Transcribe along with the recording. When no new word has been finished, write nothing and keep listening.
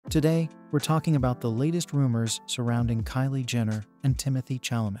Today, we're talking about the latest rumors surrounding Kylie Jenner and Timothee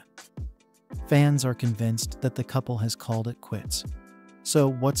Chalamet. Fans are convinced that the couple has called it quits. So,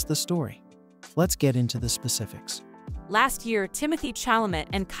 what's the story? Let's get into the specifics. Last year, Timothee Chalamet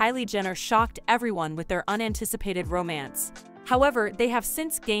and Kylie Jenner shocked everyone with their unanticipated romance. However, they have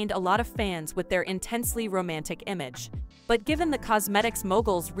since gained a lot of fans with their intensely romantic image. But given the cosmetics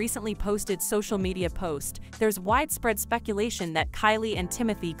mogul's recently posted social media post, there's widespread speculation that Kylie and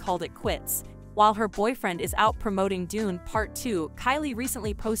Timothee called it quits. While her boyfriend is out promoting Dune Part 2, Kylie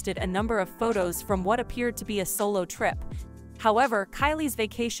recently posted a number of photos from what appeared to be a solo trip. However, Kylie's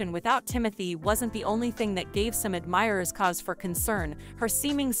vacation without Timothee wasn't the only thing that gave some admirers cause for concern. Her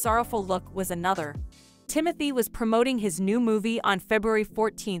seeming sorrowful look was another. Timothee was promoting his new movie on February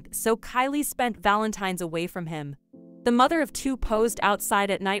 14th, so Kylie spent Valentine's away from him. The mother of two posed outside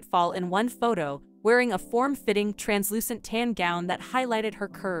at nightfall in one photo, wearing a form-fitting, translucent tan gown that highlighted her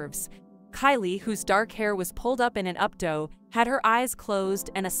curves. Kylie, whose dark hair was pulled up in an updo, had her eyes closed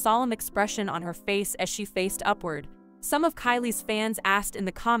and a solemn expression on her face as she faced upward. Some of Kylie's fans asked in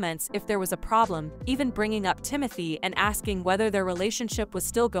the comments if there was a problem, even bringing up Timothee and asking whether their relationship was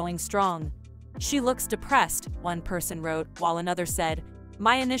still going strong. "She looks depressed," one person wrote, while another said,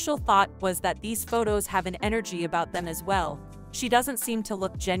 "My initial thought was that these photos have an energy about them as well. She doesn't seem to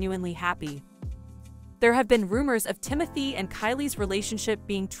look genuinely happy." There have been rumors of Timothee and Kylie's relationship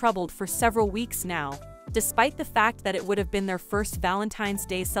being troubled for several weeks now. Despite the fact that it would have been their first Valentine's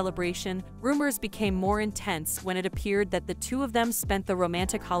Day celebration, rumors became more intense when it appeared that the two of them spent the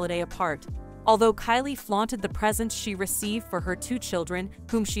romantic holiday apart. Although Kylie flaunted the presents she received for her two children,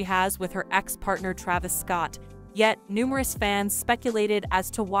 whom she has with her ex-partner Travis Scott, yet numerous fans speculated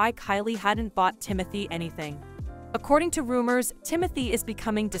as to why Kylie hadn't bought Timothee anything. According to rumors, Timothee is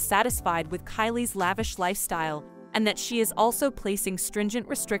becoming dissatisfied with Kylie's lavish lifestyle, and that she is also placing stringent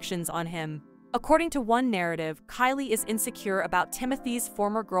restrictions on him. According to one narrative, Kylie is insecure about Timothee's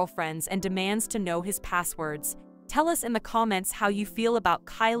former girlfriends and demands to know his passwords. Tell us in the comments how you feel about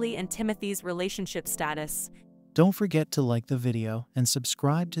Kylie and Timothee's relationship status. Don't forget to like the video and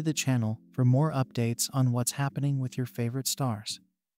subscribe to the channel for more updates on what's happening with your favorite stars.